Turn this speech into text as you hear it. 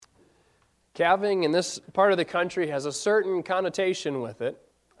Calving in this part of the country has a certain connotation with it.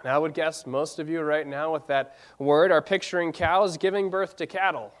 And I would guess most of you right now with that word are picturing cows giving birth to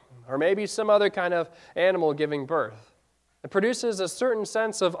cattle, or maybe some other kind of animal giving birth. It produces a certain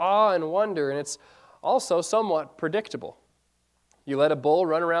sense of awe and wonder, and it's also somewhat predictable. You let a bull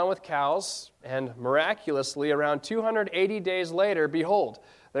run around with cows, and miraculously, around 280 days later, behold,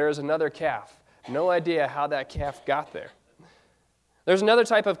 there is another calf. No idea how that calf got there. There's another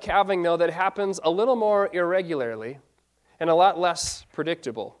type of calving, though, that happens a little more irregularly and a lot less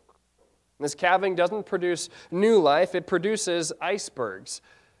predictable. This calving doesn't produce new life, it produces icebergs.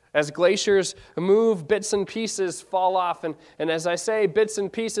 As glaciers move, bits and pieces fall off. And as I say bits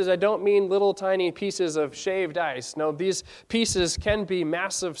and pieces, I don't mean little tiny pieces of shaved ice. No, these pieces can be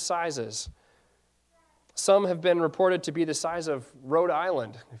massive sizes. Some have been reported to be the size of Rhode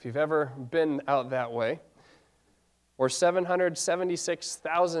Island, if you've ever been out that way, or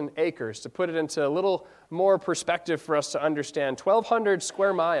 776,000 acres. To put it into a little more perspective for us to understand, 1,200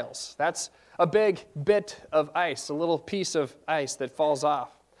 square miles. That's a big bit of ice, a little piece of ice that falls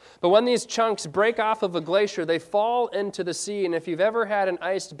off. But when these chunks break off of a glacier, they fall into the sea, and if you've ever had an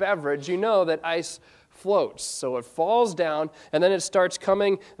iced beverage, you know that ice floats. So it falls down, and then it starts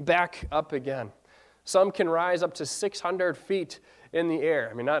coming back up again. Some can rise up to 600 feet in the air.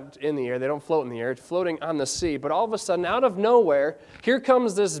 I mean, not in the air, they don't float in the air, it's floating on the sea. But all of a sudden, out of nowhere, here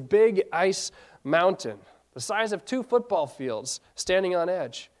comes this big ice mountain, the size of 2 football fields, standing on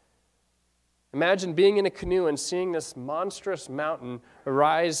edge. Imagine being in a canoe and seeing this monstrous mountain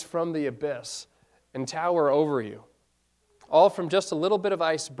rise from the abyss and tower over you, all from just a little bit of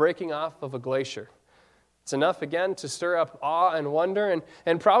ice breaking off of a glacier. It's enough, again, to stir up awe and wonder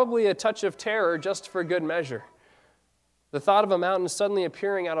and probably a touch of terror just for good measure. The thought of a mountain suddenly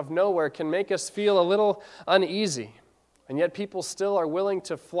appearing out of nowhere can make us feel a little uneasy, and yet people still are willing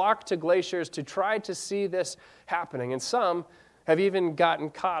to flock to glaciers to try to see this happening, and some have even gotten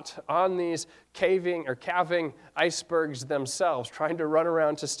caught on these calving icebergs themselves, trying to run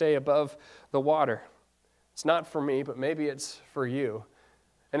around to stay above the water. It's not for me, but maybe it's for you.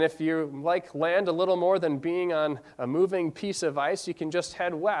 And if you like land a little more than being on a moving piece of ice, you can just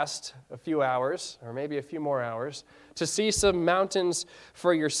head west a few hours, or maybe a few more hours, to see some mountains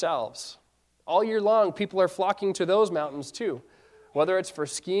for yourselves. All year long, people are flocking to those mountains too. Whether it's for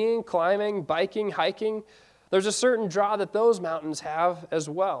skiing, climbing, biking, hiking, there's a certain draw that those mountains have as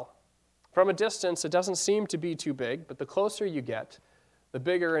well. From a distance, it doesn't seem to be too big, but the closer you get, the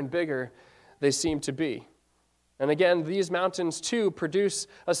bigger and bigger they seem to be. And again, these mountains too produce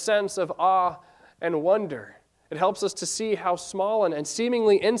a sense of awe and wonder. It helps us to see how small and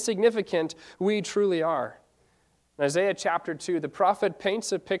seemingly insignificant we truly are. In Isaiah chapter 2, the prophet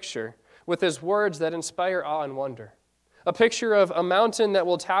paints a picture with his words that inspire awe and wonder. A picture of a mountain that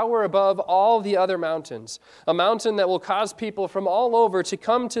will tower above all the other mountains. A mountain that will cause people from all over to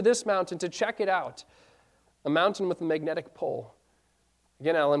come to this mountain to check it out. A mountain with a magnetic pole.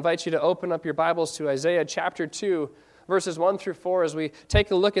 Again, I'll invite you to open up your Bibles to Isaiah chapter 2, verses 1 through 4 as we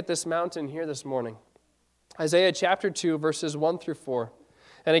take a look at this mountain here this morning. Isaiah chapter 2, verses 1 through 4.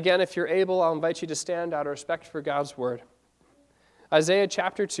 And again, if you're able, I'll invite you to stand out of respect for God's word. Isaiah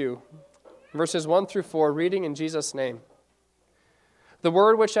chapter 2, verses 1 through 4, reading in Jesus' name. The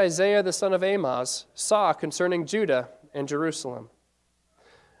word which Isaiah the son of Amoz saw concerning Judah and Jerusalem.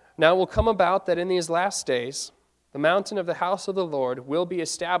 Now it will come about that in these last days, the mountain of the house of the Lord will be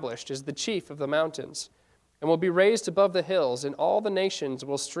established as the chief of the mountains, and will be raised above the hills, and all the nations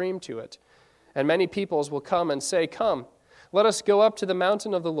will stream to it. And many peoples will come and say, Come, let us go up to the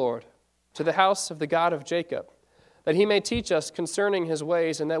mountain of the Lord, to the house of the God of Jacob, that he may teach us concerning his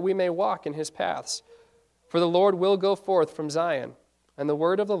ways, and that we may walk in his paths. For the Lord will go forth from Zion, and the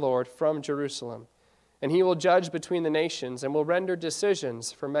word of the Lord from Jerusalem. And he will judge between the nations, and will render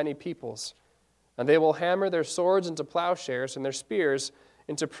decisions for many peoples. And they will hammer their swords into plowshares, and their spears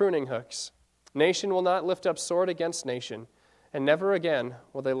into pruning hooks. Nation will not lift up sword against nation, and never again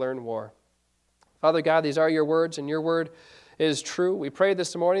will they learn war. Father God, these are your words, and your word is true. We pray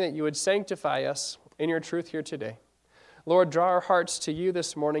this morning that you would sanctify us in your truth here today. Lord, draw our hearts to you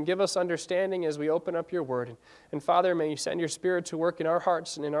this morning. Give us understanding as we open up your word. And Father, may you send your Spirit to work in our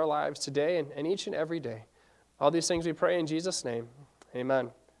hearts and in our lives today and each and every day. All these things we pray in Jesus' name.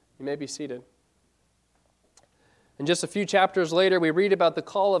 Amen. You may be seated. And just a few chapters later, we read about the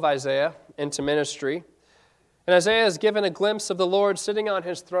call of Isaiah into ministry. And Isaiah is given a glimpse of the Lord sitting on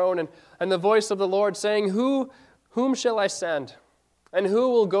his throne and the voice of the Lord saying, Whom shall I send? And who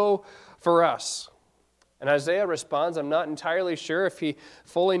will go for us? And Isaiah responds, I'm not entirely sure if he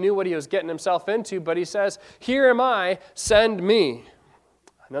fully knew what he was getting himself into, but he says, Here am I, send me.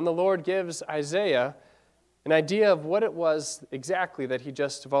 And then the Lord gives Isaiah an idea of what it was exactly that he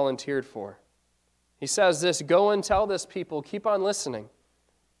just volunteered for. He says this, "Go and tell this people, keep on listening,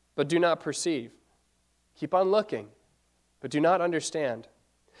 but do not perceive. Keep on looking, but do not understand.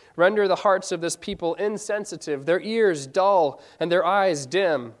 Render the hearts of this people insensitive, their ears dull, and their eyes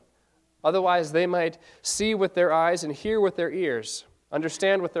dim. Otherwise they might see with their eyes and hear with their ears,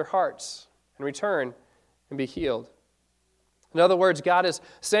 understand with their hearts, and return and be healed." In other words, God is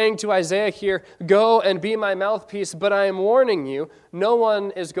saying to Isaiah here, "Go and be my mouthpiece, but I am warning you, no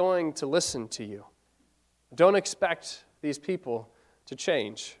one is going to listen to you. Don't expect these people to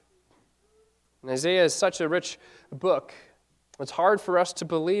change." And Isaiah is such a rich book. It's hard for us to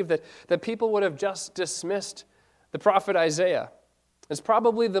believe that people would have just dismissed the prophet Isaiah. It's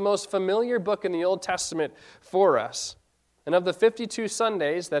probably the most familiar book in the Old Testament for us. And of the 52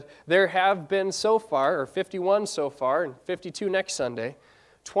 Sundays that there have been so far, or 51 so far, and 52 next Sunday,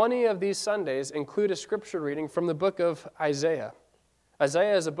 20 of these Sundays include a scripture reading from the book of Isaiah.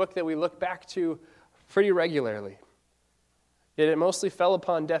 Isaiah is a book that we look back to pretty regularly. Yet it mostly fell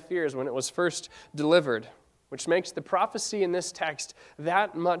upon deaf ears when it was first delivered, which makes the prophecy in this text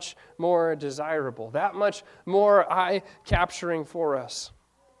that much more desirable, that much more eye-capturing for us,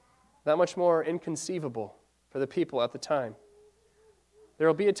 that much more inconceivable for the people at the time. There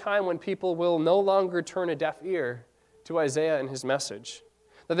will be a time when people will no longer turn a deaf ear to Isaiah and his message,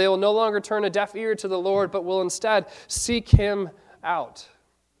 that they will no longer turn a deaf ear to the Lord, but will instead seek him out.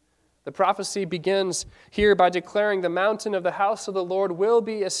 The prophecy begins here by declaring the mountain of the house of the Lord will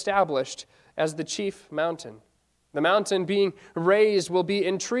be established as the chief mountain. The mountain being raised will be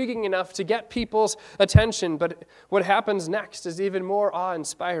intriguing enough to get people's attention, but what happens next is even more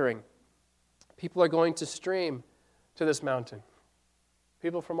awe-inspiring. People are going to stream to this mountain.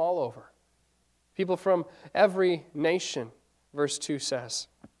 People from all over. People from every nation, verse 2 says.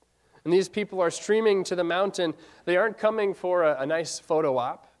 And these people are streaming to the mountain. They aren't coming for a nice photo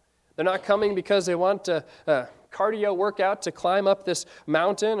op. They're not coming because they want a cardio workout to climb up this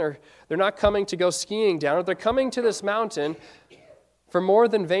mountain, or they're not coming to go skiing down it. They're coming to this mountain for more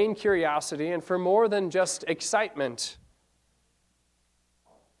than vain curiosity and for more than just excitement.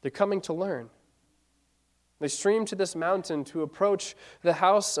 They're coming to learn. They stream to this mountain to approach the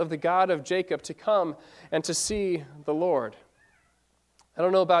house of the God of Jacob, to come and to see the Lord. I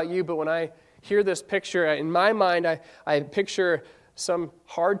don't know about you, but when I hear this picture, in my mind, I picture some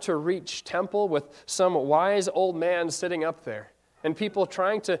hard-to-reach temple with some wise old man sitting up there, and people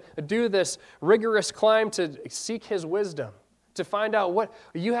trying to do this rigorous climb to seek his wisdom, to find out what,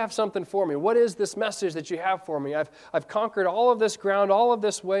 you have something for me. What is this message that you have for me? I've conquered all of this ground, all of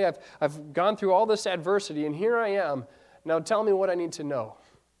this way. I've gone through all this adversity, and here I am. Now tell me what I need to know.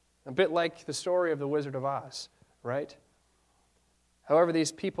 A bit like the story of the Wizard of Oz, right? However,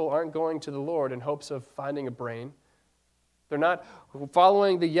 these people aren't going to the Lord in hopes of finding a brain. They're not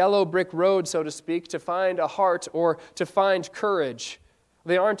following the yellow brick road, so to speak, to find a heart or to find courage.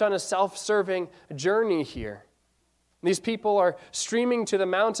 They aren't on a self-serving journey here. These people are streaming to the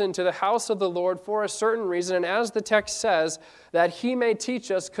mountain, to the house of the Lord for a certain reason, and as the text says, that he may teach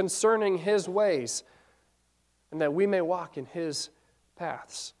us concerning his ways, and that we may walk in his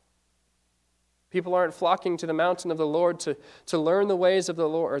paths. People aren't flocking to the mountain of the Lord to learn the ways of the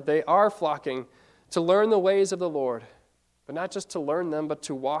Lord. They are flocking to learn the ways of the Lord, but not just to learn them, but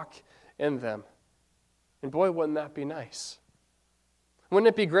to walk in them. And boy, wouldn't that be nice. Wouldn't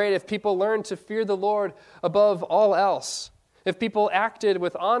it be great if people learned to fear the Lord above all else? If people acted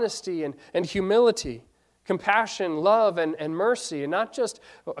with honesty and humility, compassion, love, and mercy, and not just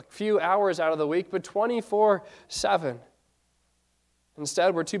a few hours out of the week, but 24/7.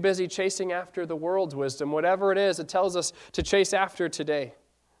 Instead, we're too busy chasing after the world's wisdom, whatever it is it tells us to chase after today.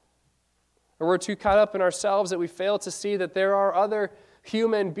 Or we're too caught up in ourselves that we fail to see that there are other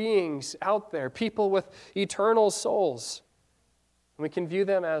human beings out there, people with eternal souls. And we can view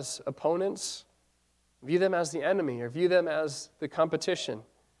them as opponents, view them as the enemy, or view them as the competition.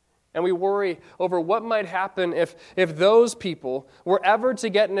 And we worry over what might happen if those people were ever to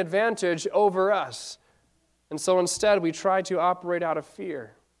get an advantage over us. And so instead, we try to operate out of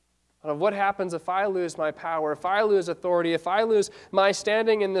fear. Out of what happens if I lose my power, if I lose authority, if I lose my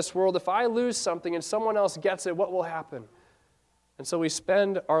standing in this world, if I lose something and someone else gets it, what will happen? And so we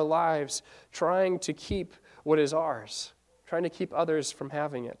spend our lives trying to keep what is ours, trying to keep others from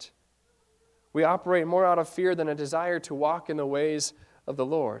having it. We operate more out of fear than a desire to walk in the ways of the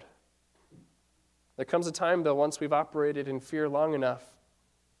Lord. There comes a time, though, once we've operated in fear long enough,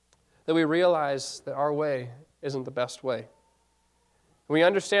 that we realize that our way isn't the best way. We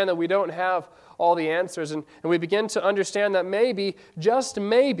understand that we don't have all the answers, and we begin to understand that maybe, just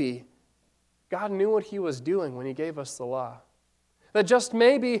maybe, God knew what he was doing when he gave us the law. That just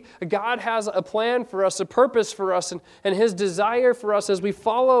maybe God has a plan for us, a purpose for us, and his desire for us as we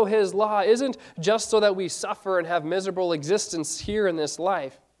follow his law isn't just so that we suffer and have miserable existence here in this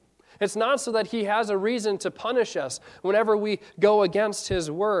life. It's not so that he has a reason to punish us whenever we go against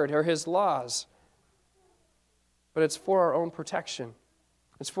his word or his laws. But it's for our own protection.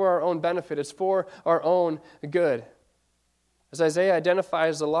 It's for our own benefit. It's for our own good. As Isaiah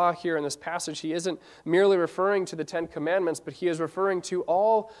identifies the law here in this passage, he isn't merely referring to the Ten Commandments, but he is referring to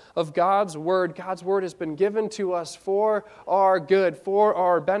all of God's word. God's word has been given to us for our good, for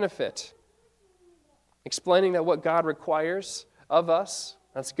our benefit. Explaining that what God requires of us,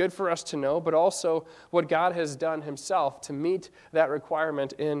 that's good for us to know, but also what God has done himself to meet that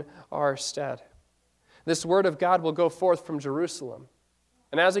requirement in our stead. This word of God will go forth from Jerusalem.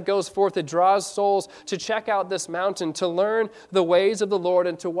 And as it goes forth, it draws souls to check out this mountain, to learn the ways of the Lord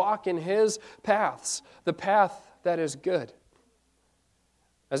and to walk in his paths, the path that is good.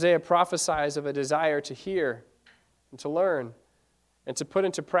 Isaiah prophesies of a desire to hear and to learn and to put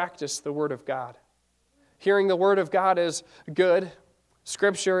into practice the word of God. Hearing the word of God is good.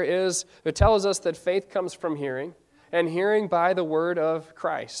 Scripture it tells us that faith comes from hearing, and hearing by the word of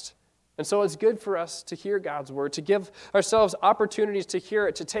Christ. And so it's good for us to hear God's word, to give ourselves opportunities to hear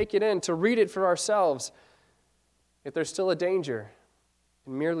it, to take it in, to read it for ourselves. Yet there's still a danger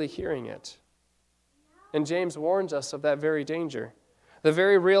in merely hearing it. And James warns us of that very danger. The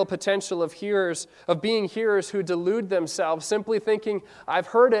very real potential of being hearers who delude themselves, simply thinking, I've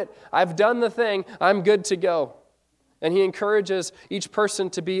heard it, I've done the thing, I'm good to go. And he encourages each person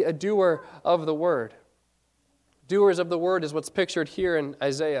to be a doer of the word. Doers of the word is what's pictured here in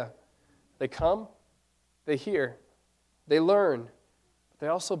Isaiah. They come, they hear, they learn, but they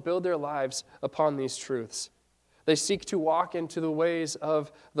also build their lives upon these truths. They seek to walk into the ways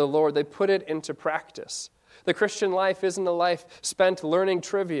of the Lord. They put it into practice. The Christian life isn't a life spent learning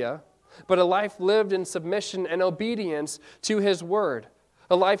trivia, but a life lived in submission and obedience to his word.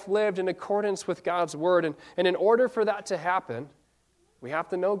 A life lived in accordance with God's word. And in order for that to happen, we have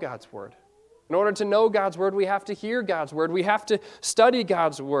to know God's word. In order to know God's word, we have to hear God's word. We have to study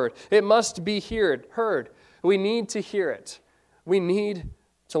God's word. It must be heard. We need to hear it. We need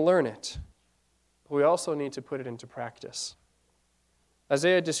to learn it. But we also need to put it into practice.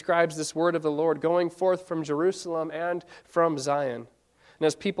 Isaiah describes this word of the Lord going forth from Jerusalem and from Zion. And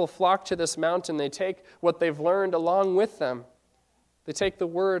as people flock to this mountain, they take what they've learned along with them. They take the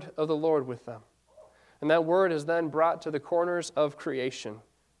word of the Lord with them. And that word is then brought to the corners of creation,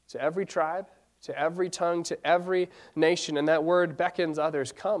 to every tribe, to every tongue, to every nation. And that word beckons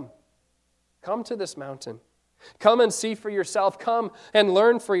others, come to this mountain. Come and see for yourself. Come and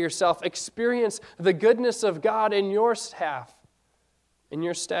learn for yourself. Experience the goodness of God in your stead,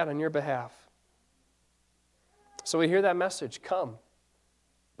 on your behalf. So we hear that message, come.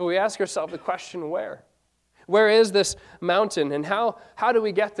 But we ask ourselves the question, where? Where is this mountain, and how do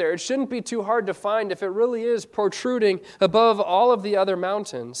we get there? It shouldn't be too hard to find if it really is protruding above all of the other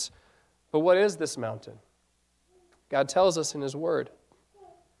mountains. But what is this mountain? God tells us in his word.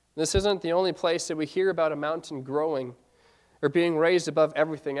 This isn't the only place that we hear about a mountain growing or being raised above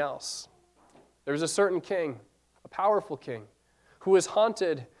everything else. There's a certain king, a powerful king, who was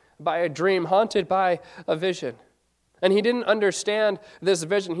haunted by a dream, haunted by a vision. And he didn't understand this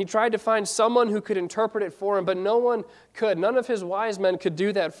vision. He tried to find someone who could interpret it for him, but no one could. None of his wise men could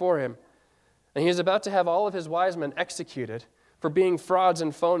do that for him. And he is about to have all of his wise men executed for being frauds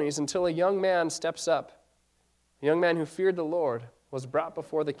and phonies until a young man steps up. A young man who feared the Lord was brought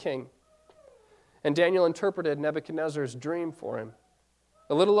before the king. And Daniel interpreted Nebuchadnezzar's dream for him.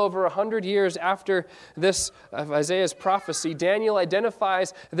 A little over 100 years after this of Isaiah's prophecy, Daniel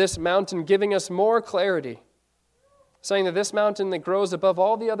identifies this mountain, giving us more clarity, saying that this mountain that grows above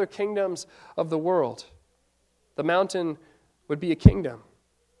all the other kingdoms of the world, the mountain would be a kingdom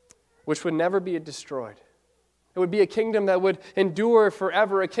which would never be destroyed. It would be a kingdom that would endure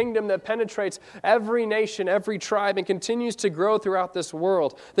forever, a kingdom that penetrates every nation, every tribe, and continues to grow throughout this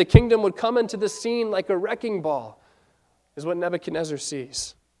world. The kingdom would come into the scene like a wrecking ball, is what Nebuchadnezzar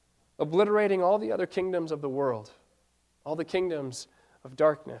sees, obliterating all the other kingdoms of the world, all the kingdoms of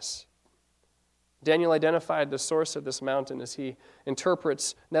darkness. Daniel identified the source of this mountain as he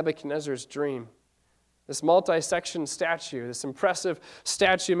interprets Nebuchadnezzar's dream. This multi-section statue, this impressive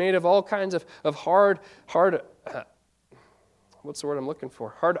statue made of all kinds of hard what's the word I'm looking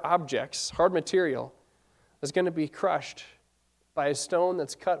for? Hard objects, hard material, is going to be crushed by a stone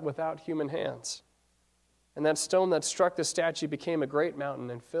that's cut without human hands. And that stone that struck the statue became a great mountain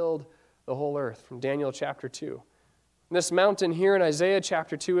and filled the whole earth, from Daniel chapter 2. And this mountain here in Isaiah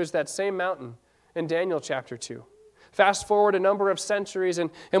chapter 2 is that same mountain in Daniel chapter 2. Fast forward a number of centuries, and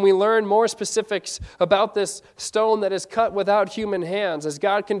we learn more specifics about this stone that is cut without human hands as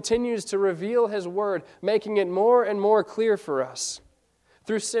God continues to reveal his word, making it more and more clear for us.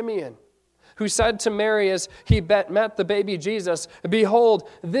 Through Simeon, who said to Mary as he met the baby Jesus, "Behold,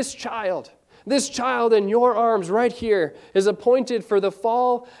 this child in your arms right here is appointed for the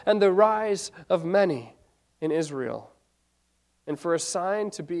fall and the rise of many in Israel, and for a sign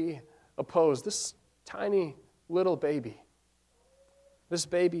to be opposed." This tiny little baby. This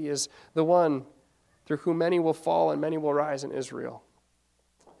baby is the one through whom many will fall and many will rise in Israel.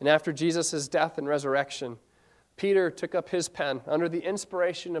 And after Jesus' death and resurrection, Peter took up his pen under the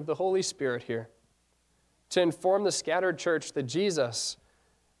inspiration of the Holy Spirit here to inform the scattered church that Jesus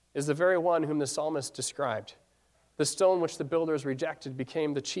is the very one whom the psalmist described. The stone which the builders rejected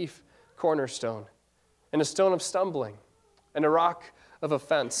became the chief cornerstone, and a stone of stumbling, and a rock of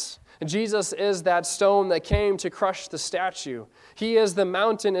offense. Jesus is that stone that came to crush the statue. He is the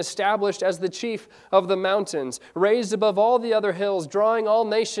mountain established as the chief of the mountains, raised above all the other hills, drawing all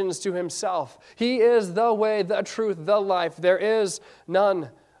nations to himself. He is the way, the truth, the life. There is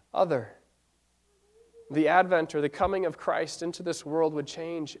none other. The advent or the coming of Christ into this world would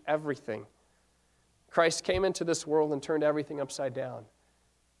change everything. Christ came into this world and turned everything upside down.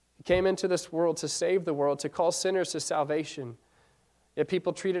 He came into this world to save the world, to call sinners to salvation. Yet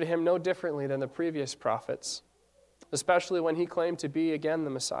people treated him no differently than the previous prophets, especially when he claimed to be again the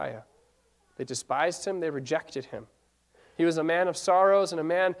Messiah. They despised him, they rejected him. He was a man of sorrows and a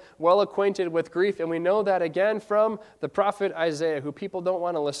man well acquainted with grief, and we know that again from the prophet Isaiah, who people don't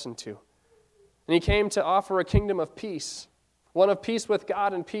want to listen to. And he came to offer a kingdom of peace, one of peace with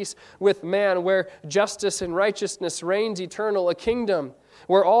God and peace with man, where justice and righteousness reigns eternal, a kingdom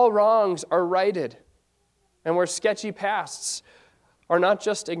where all wrongs are righted and where sketchy pasts are not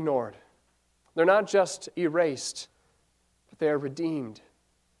just ignored. They're not just erased, but they are redeemed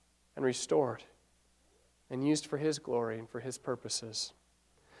and restored and used for his glory and for his purposes.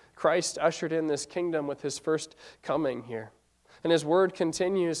 Christ ushered in this kingdom with his first coming here. And his word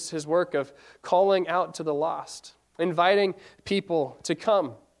continues his work of calling out to the lost, inviting people to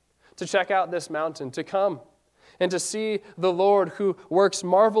come, to check out this mountain, to come and to see the Lord who works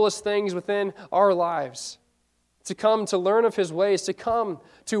marvelous things within our lives, to come to learn of his ways, to come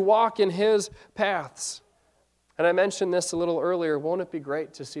to walk in his paths. And I mentioned this a little earlier. Won't it be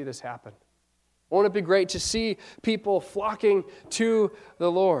great to see this happen? Won't it be great to see people flocking to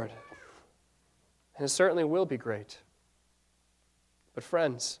the Lord? And it certainly will be great. But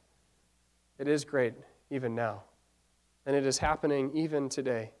friends, it is great even now. And it is happening even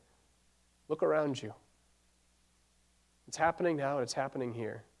today. Look around you. It's happening now and it's happening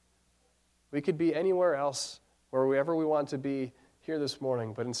here. We could be anywhere else, wherever we want to be here this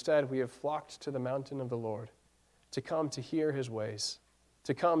morning, but instead we have flocked to the mountain of the Lord to come to hear his ways,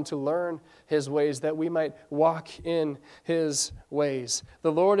 to come to learn his ways, that we might walk in his ways.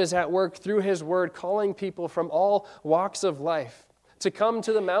 The Lord is at work through his word, calling people from all walks of life to come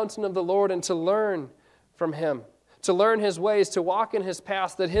to the mountain of the Lord and to learn from him, to learn his ways, to walk in his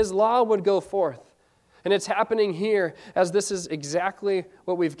paths, that his law would go forth. And it's happening here, as this is exactly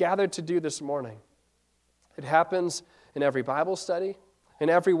what we've gathered to do this morning. It happens in every Bible study,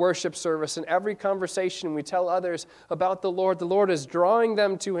 in every worship service, in every conversation we tell others about the Lord. The Lord is drawing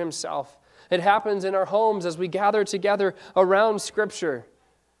them to himself. It happens in our homes as we gather together around Scripture,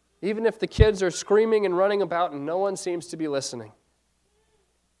 even if the kids are screaming and running about and no one seems to be listening.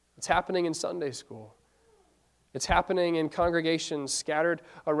 It's happening in Sunday school. It's happening in congregations scattered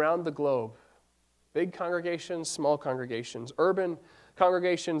around the globe. Big congregations, small congregations, urban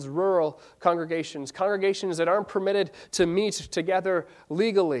congregations, rural congregations, congregations that aren't permitted to meet together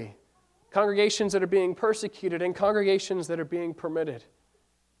legally, congregations that are being persecuted, and congregations that are being permitted.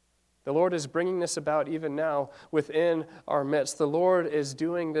 The Lord is bringing this about even now within our midst. The Lord is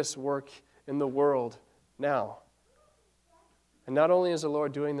doing this work in the world now. And not only is the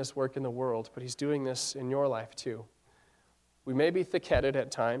Lord doing this work in the world, but he's doing this in your life too. We may be thick-headed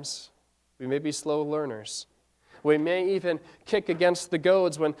at times. We may be slow learners. We may even kick against the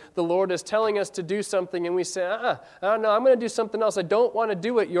goads when the Lord is telling us to do something and we say, no, I'm going to do something else. I don't want to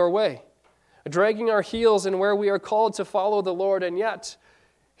do it your way. Dragging our heels in where we are called to follow the Lord, and yet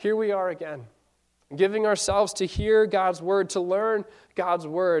here we are again, giving ourselves to hear God's word, to learn God's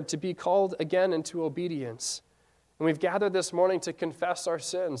word, to be called again into obedience. And we've gathered this morning to confess our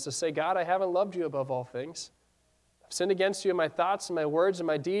sins, to say, God, I haven't loved you above all things. sinned against you in my thoughts and my words and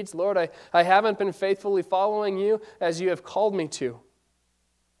my deeds. Lord, I haven't been faithfully following you as you have called me to.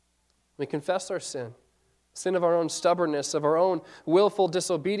 We confess our sin of our own stubbornness, of our own willful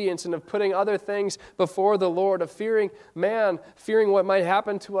disobedience, and of putting other things before the Lord, of fearing man, fearing what might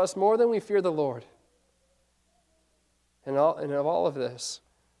happen to us more than we fear the Lord. And of all of this,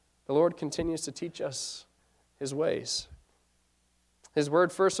 the Lord continues to teach us his ways. His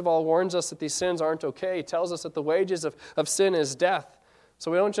word, first of all, warns us that these sins aren't okay. He tells us that the wages of sin is death. So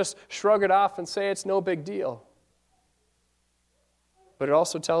we don't just shrug it off and say it's no big deal. But it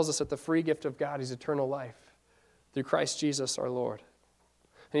also tells us that the free gift of God is eternal life through Christ Jesus our Lord.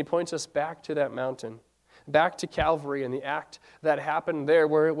 And he points us back to that mountain, back to Calvary and the act that happened there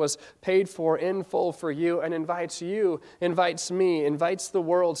where it was paid for in full for you, and invites me, invites the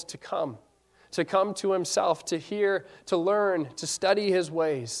world to come to himself, to hear, to learn, to study his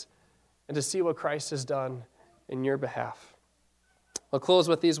ways, and to see what Christ has done in your behalf. I'll close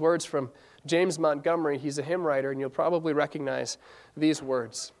with these words from James Montgomery. He's a hymn writer, and you'll probably recognize these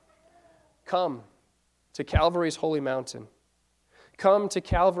words. Come to Calvary's holy mountain. Come to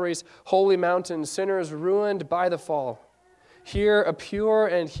Calvary's holy mountain, sinners ruined by the fall. Here a pure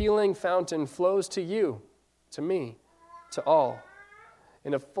and healing fountain flows to you, to me, to all,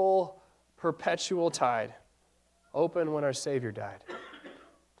 in a full, perpetual tide, open when our Savior died.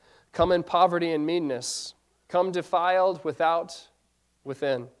 Come in poverty and meanness. Come defiled without,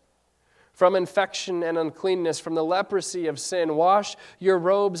 within. From infection and uncleanness, from the leprosy of sin, wash your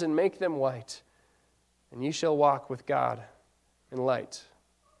robes and make them white, and ye shall walk with God in light.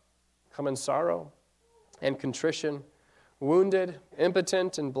 Come in sorrow and contrition, wounded,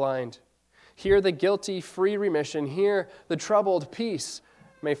 impotent, and blind. Here the guilty free remission, here the troubled peace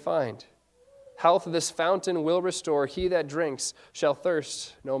may find. Health this fountain will restore. He that drinks shall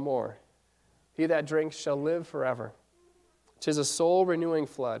thirst no more. He that drinks shall live forever. 'Tis a soul-renewing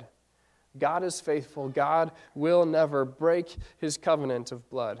flood. God is faithful. God will never break his covenant of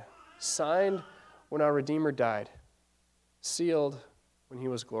blood. Signed when our Redeemer died. Sealed when he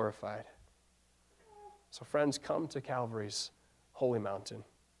was glorified. So friends, come to Calvary's holy mountain.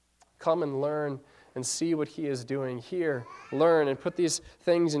 Come and learn and see what he is doing here. Learn and put these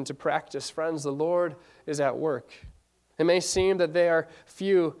things into practice. Friends, the Lord is at work. It may seem that there are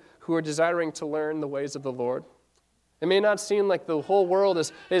few who are desiring to learn the ways of the Lord. It may not seem like the whole world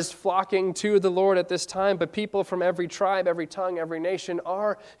is flocking to the Lord at this time, but people from every tribe, every tongue, every nation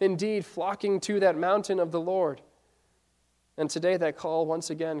are indeed flocking to that mountain of the Lord. And today that call once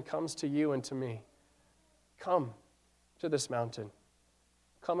again comes to you and to me. Come to this mountain.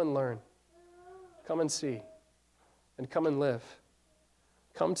 Come and learn. Come and see. And come and live.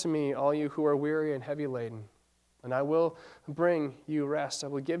 Come to me, all you who are weary and heavy laden, and I will bring you rest. I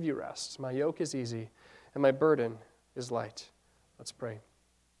will give you rest. My yoke is easy, and my burden is light. Let's pray.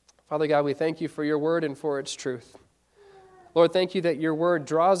 Father God, we thank you for your word and for its truth. Lord, thank you that your word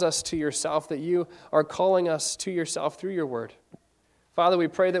draws us to yourself, that you are calling us to yourself through your word. Father, we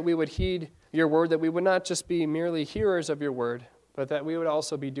pray that we would heed your word, that we would not just be merely hearers of your word, but that we would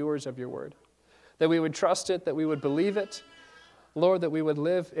also be doers of your word, that we would trust it, that we would believe it, Lord, that we would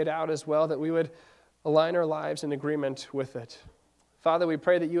live it out as well, that we would align our lives in agreement with it. Father, we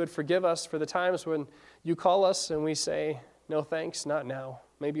pray that you would forgive us for the times when you call us and we say, no thanks, not now,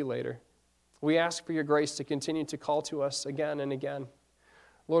 maybe later. We ask for your grace to continue to call to us again and again.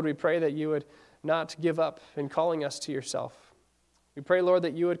 Lord, we pray that you would not give up in calling us to yourself. We pray, Lord,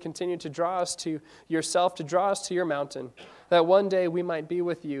 that you would continue to draw us to yourself, to draw us to your mountain, that one day we might be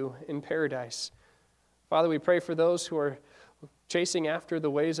with you in paradise. Father, we pray for those who are chasing after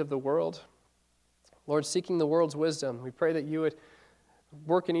the ways of the world. Lord, seeking the world's wisdom, we pray that you would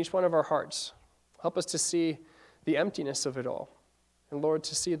work in each one of our hearts. Help us to see the emptiness of it all. And Lord,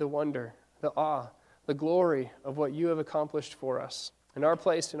 to see the wonder, the awe, the glory of what you have accomplished for us in our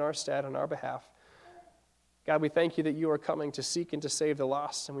place, in our stead, on our behalf. God, we thank you that you are coming to seek and to save the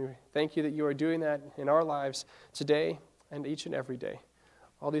lost, and we thank you that you are doing that in our lives today and each and every day.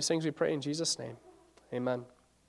 All these things we pray in Jesus' name. Amen.